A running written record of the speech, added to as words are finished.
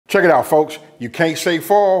Check it out, folks. You can't say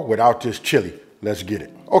fall without this chili. Let's get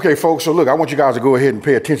it. Okay, folks, so look, I want you guys to go ahead and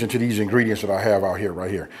pay attention to these ingredients that I have out here,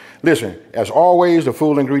 right here. Listen, as always, the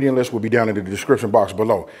full ingredient list will be down in the description box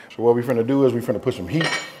below. So what we're finna do is we're finna put some heat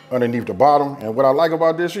underneath the bottom. And what I like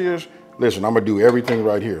about this is, listen, I'm gonna do everything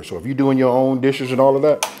right here. So if you're doing your own dishes and all of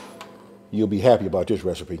that, you'll be happy about this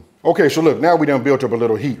recipe. Okay, so look, now we done built up a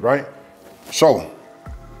little heat, right? So,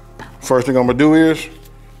 first thing I'm gonna do is,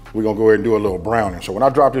 we're gonna go ahead and do a little browning. So when I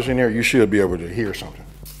drop this in there, you should be able to hear something.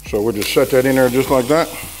 So we'll just set that in there just like that.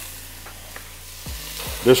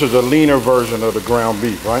 This is a leaner version of the ground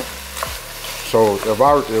beef, right? So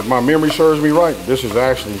if my memory serves me right, this is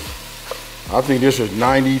actually, I think this is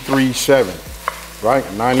 93.7, right?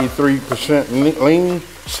 93% lean,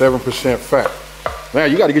 7% fat. Now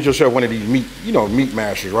you gotta get yourself one of these meat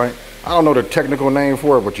mashers, right? I don't know the technical name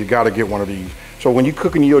for it, but you gotta get one of these. So when you're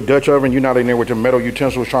cooking in your Dutch oven, you're not in there with your metal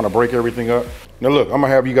utensils trying to break everything up. Now look, I'm gonna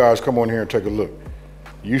have you guys come on here and take a look.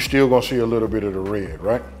 You still gonna see a little bit of the red,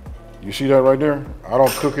 right? You see that right there? I don't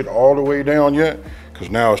cook it all the way down yet, because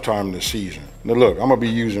now it's time to season. Now look, I'm gonna be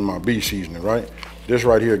using my beef seasoning, right? This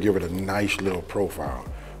right here give it a nice little profile,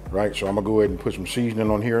 right? So I'm gonna go ahead and put some seasoning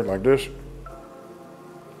on here like this.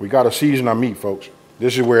 We gotta season our meat, folks.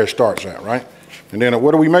 This is where it starts at, right? And then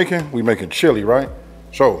what are we making? We making chili, right?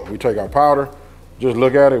 So we take our powder, just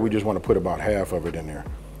look at it, we just wanna put about half of it in there.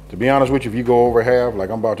 To be honest with you, if you go over half,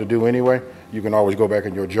 like I'm about to do anyway, you can always go back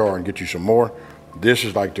in your jar and get you some more. This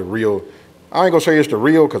is like the real, I ain't gonna say it's the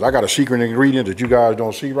real, because I got a secret ingredient that you guys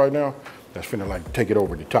don't see right now that's finna like take it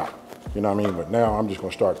over the top. You know what I mean? But now I'm just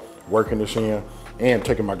gonna start working this in and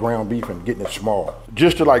taking my ground beef and getting it small.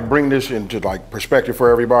 Just to like bring this into like perspective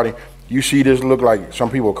for everybody, you see this look like,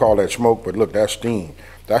 some people call that smoke, but look, that's steam.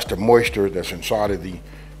 That's the moisture that's inside of the,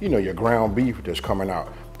 your ground beef that's coming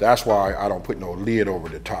out. That's why I don't put no lid over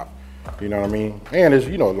the top. You know what I mean? And it's,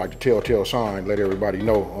 like the telltale sign, let everybody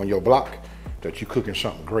know on your block that you're cooking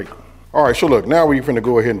something great. All right, so look, now we're finna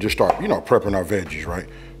go ahead and just start, prepping our veggies, right?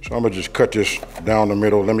 So I'm gonna just cut this down the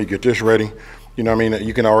middle. Let me get this ready. You know what I mean?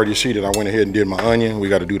 You can already see that I went ahead and did my onion. We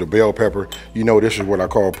gotta do the bell pepper. This is what I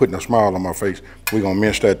call putting a smile on my face. We're gonna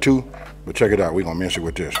mince that too, but check it out. We're gonna mince it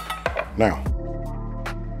with this. Now,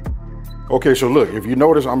 okay, so look, if you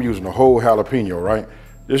notice, I'm using a whole jalapeno, right?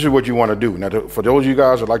 This is what you wanna do. Now, for those of you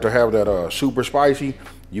guys that like to have that super spicy,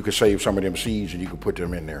 you can save some of them seeds and you can put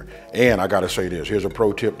them in there. And I gotta say this, here's a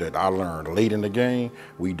pro tip that I learned late in the game.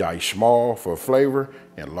 We dice small for flavor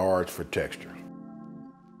and large for texture.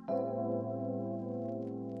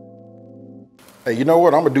 Hey, you know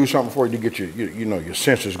what? I'm gonna do something for you to get your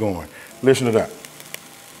senses going. Listen to that.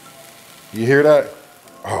 You hear that?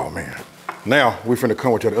 Oh man. Now we finna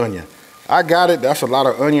come with that onion. I got it, that's a lot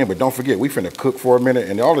of onion, but don't forget, we finna cook for a minute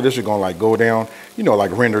and all of this is gonna like go down,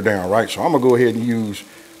 like render down, right? So I'm gonna go ahead and use,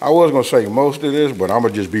 I was gonna say most of this, but I'm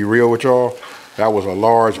gonna just be real with y'all. That was a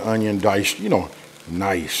large onion diced,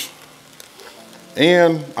 nice.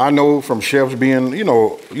 And I know from chefs being,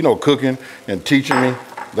 cooking and teaching me,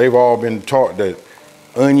 they've all been taught that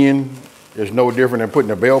onion is no different than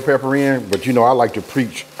putting a bell pepper in, but I like to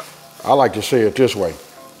preach, I like to say it this way.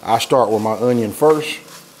 I start with my onion first,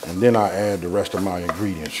 and then I add the rest of my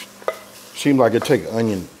ingredients. Seems like it takes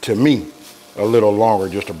onion, to me, a little longer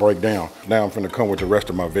just to break down. Now I'm finna come with the rest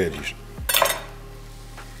of my veggies.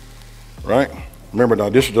 Right? Remember now,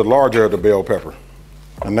 this is the larger of the bell pepper.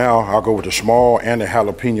 And now I'll go with the small and the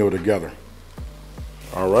jalapeno together.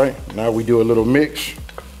 All right, now we do a little mix.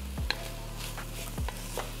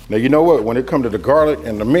 Now you know what, when it comes to the garlic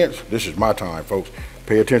and the mince, this is my time, folks.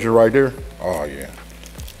 Pay attention right there. Oh yeah.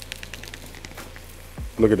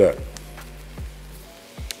 Look at that.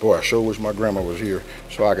 Boy, I sure wish my grandma was here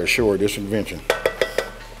so I could show her this invention.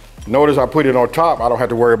 Notice I put it on top. I don't have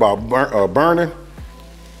to worry about burning.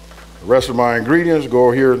 The rest of my ingredients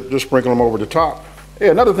go here, just sprinkle them over the top. Yeah,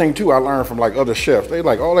 another thing too I learned from like other chefs. They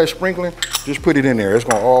like all that sprinkling, just put it in there. It's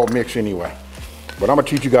gonna all mix anyway. But I'm gonna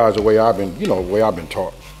teach you guys the way I've been, the way I've been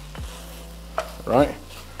taught. Right?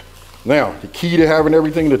 Now, the key to having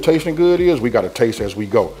everything to tasting good is we gotta taste as we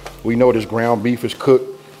go. We know this ground beef is cooked.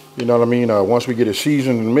 You know what I mean? Once we get it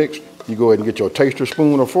seasoned and mixed, you go ahead and get your taster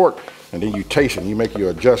spoon or fork, and then you taste it and you make your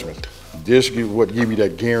adjustments. This is what give you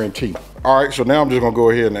that guarantee. All right, so now I'm just gonna go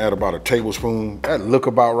ahead and add about a tablespoon. That look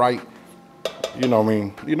about right. You know what I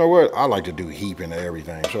mean? You know what? I like to do heaping of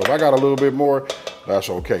everything. So if I got a little bit more, that's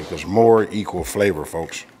okay, because more equal flavor,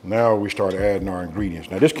 folks. Now we start adding our ingredients.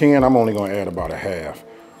 Now this can, I'm only gonna add about a half.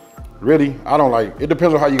 Really, I don't like, it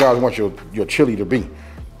depends on how you guys want your chili to be.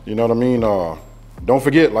 You know what I mean? Don't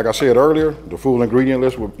forget, like I said earlier, the full ingredient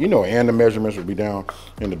list will, and the measurements will be down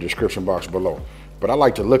in the description box below. But I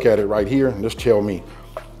like to look at it right here and just tell me,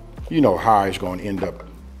 you know how it's gonna end up.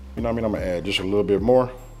 You know what I mean? I'm gonna add just a little bit more.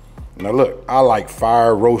 Now look, I like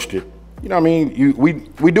fire roasted. You know what I mean?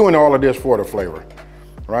 We doing all of this for the flavor,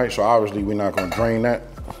 right? So obviously we're not gonna drain that.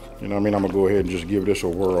 You know what I mean? I'm gonna go ahead and just give this a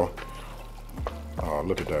whirl. Oh,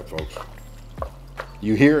 look at that, folks.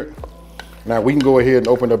 You hear it? Now we can go ahead and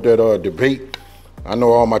open up that debate. I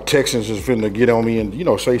know all my Texans is finna get on me and, you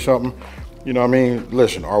know, say something. You know what I mean?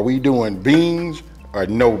 Listen, are we doing beans or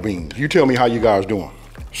no beans? You tell me how you guys doing.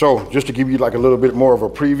 So just to give you like a little bit more of a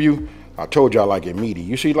preview, I told you I like it meaty.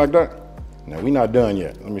 You see it like that? Now we not done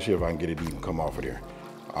yet. Let me see if I can get it to even come off of there.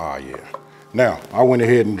 Ah, yeah. Now I went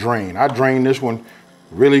ahead and drained. I drained this one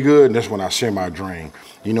really good, and this one I semi-drain.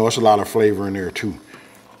 You know, it's a lot of flavor in there too.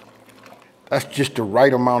 That's just the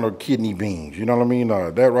right amount of kidney beans. You know what I mean?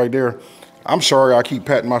 That right there. I'm sorry I keep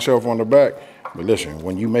patting myself on the back, but listen,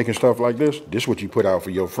 when you making stuff like this is what you put out for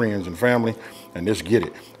your friends and family, and just get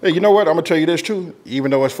it. Hey, you know what? I'm gonna tell you this too. Even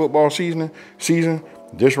though it's football season,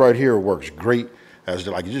 this right here works great as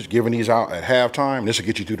like just giving these out at halftime. This will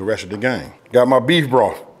get you through the rest of the game. Got my beef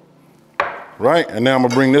broth, right? And now I'm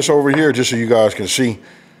gonna bring this over here just so you guys can see.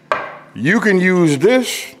 You can use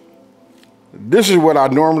this. This is what I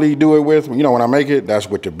normally do it with. You know, when I make it, that's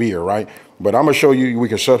with the beer, right? But I'm gonna show you, we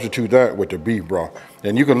can substitute that with the beef broth.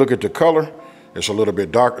 And you can look at the color. It's a little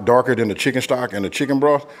bit darker than the chicken stock and the chicken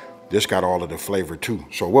broth. This got all of the flavor too.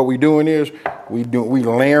 So what we doing is, we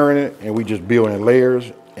layering it, and we just building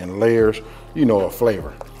layers and layers, you know, of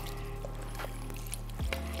flavor.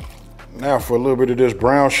 Now for a little bit of this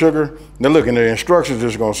brown sugar. Now look, in the instructions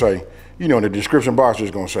it's gonna say, you know, in the description box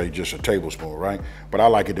it's gonna say just a tablespoon, right? But I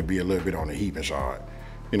like it to be a little bit on the heaping side.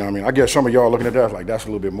 You know what I mean? I guess some of y'all looking at that like that's a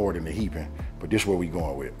little bit more than the heaping, but this is what we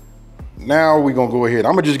going with. Now we gonna go ahead.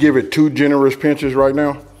 I'm gonna just give it 2 generous pinches right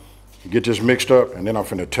now. Get this mixed up, and then I'm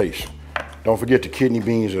finna taste. Don't forget the kidney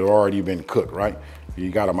beans that have already been cooked, right? You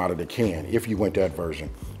got them out of the can, if you went that version.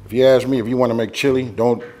 If you ask me, if you wanna make chili,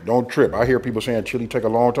 don't trip. I hear people saying chili take a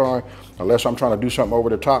long time. Unless I'm trying to do something over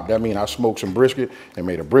the top, that means I smoked some brisket and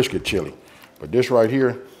made a brisket chili. But this right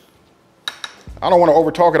here, I don't wanna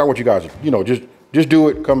over talk it. I want you guys to, you know, just do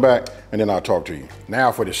it, come back, and then I'll talk to you.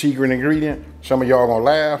 Now for the secret ingredient, some of y'all gonna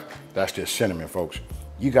laugh, that's just cinnamon, folks.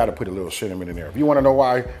 You gotta put a little cinnamon in there. If you wanna know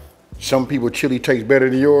why some people chili tastes better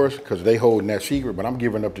than yours, because they holding that secret, but I'm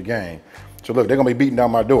giving up the game. So look, they're gonna be beating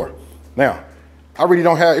down my door. Now, I really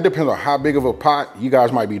don't have, it depends on how big of a pot. You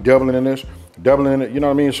guys might be doubling in it, you know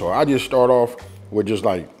what I mean? So I just start off with just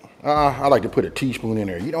like, I like to put a teaspoon in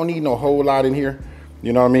there. You don't need no whole lot in here,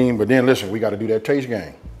 you know what I mean? But then listen, we gotta do that taste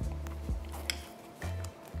game.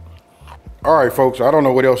 All right, folks, I don't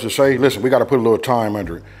know what else to say. Listen, we gotta put a little time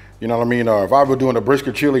under it. You know what I mean? If I were doing a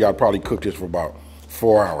brisket chili, I'd probably cook this for about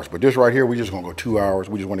 4 hours. But this right here, we just gonna go 2 hours.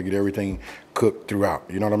 We just wanna get everything cooked throughout.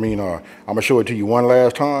 You know what I mean? I'm gonna show it to you one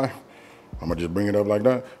last time. I'm gonna just bring it up like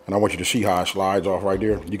that. And I want you to see how it slides off right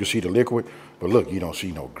there. You can see the liquid, but look, you don't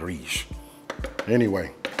see no grease.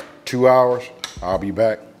 Anyway, 2 hours, I'll be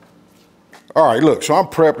back. All right, look, so I'm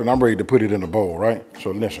prepped and I'm ready to put it in a bowl, right? So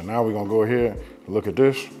listen, now we're gonna go ahead and look at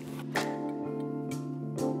this.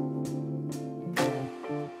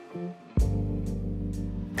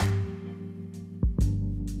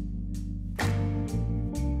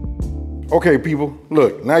 Okay, people,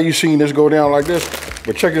 look, now you've seen this go down like this,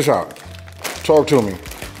 but check this out. Talk to me.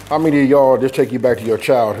 How many of y'all just take you back to your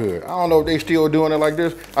childhood? I don't know if they still doing it like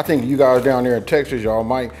this. I think you guys down there in Texas, y'all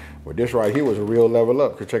might, but this right here was a real level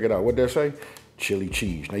up. Cause check it out, what'd that say? Chili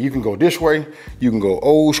cheese. Now you can go this way, you can go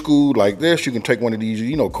old school like this. You can take one of these,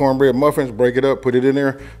 you know, cornbread muffins, break it up, put it in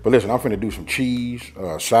there. But listen, I'm finna do some cheese,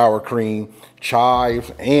 sour cream, chives,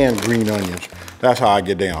 and green onions. That's how I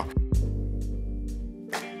get down.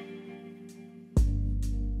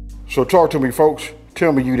 So talk to me, folks.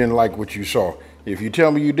 Tell me you didn't like what you saw. If you tell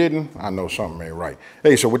me you didn't, I know something ain't right.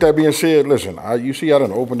 Hey, so with that being said, listen, you see I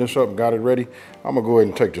done opened this up and got it ready. I'm gonna go ahead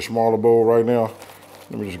and take the smaller bowl right now.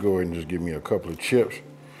 Let me just go ahead and just give me a couple of chips.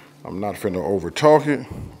 I'm not finna over talk it.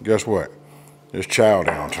 Guess what? It's chow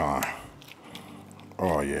down time.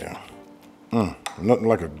 Oh yeah. Nothing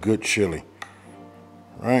like a good chili,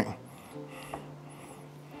 right?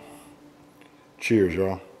 Cheers,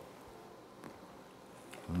 y'all.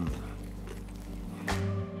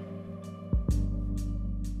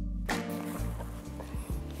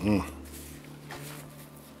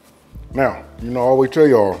 Now, you know, I always tell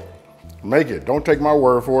y'all, make it. Don't take my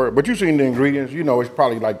word for it. But you seen the ingredients. You know, it's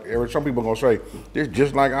probably like, some people gonna say, it's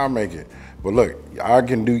just like I make it. But look, I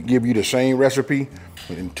can give you the same recipe,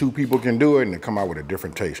 and 2 people can do it, and it come out with a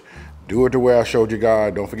different taste. Do it the way I showed you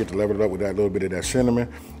guys. Don't forget to level it up with that little bit of that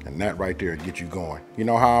cinnamon, and that right there get you going. You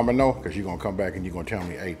know how I'm gonna know? Because you're gonna come back and you're gonna tell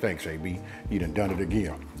me, hey, thanks, AB. You done it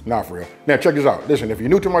again. Not for real. Now check this out. Listen, if you're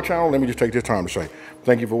new to my channel, let me just take this time to say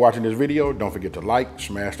thank you for watching this video. Don't forget to like,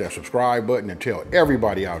 smash that subscribe button, and tell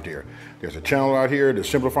everybody out there there's a channel out here that's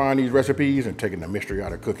simplifying these recipes and taking the mystery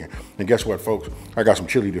out of cooking. And guess what, folks? I got some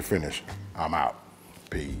chili to finish. I'm out.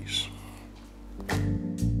 Peace.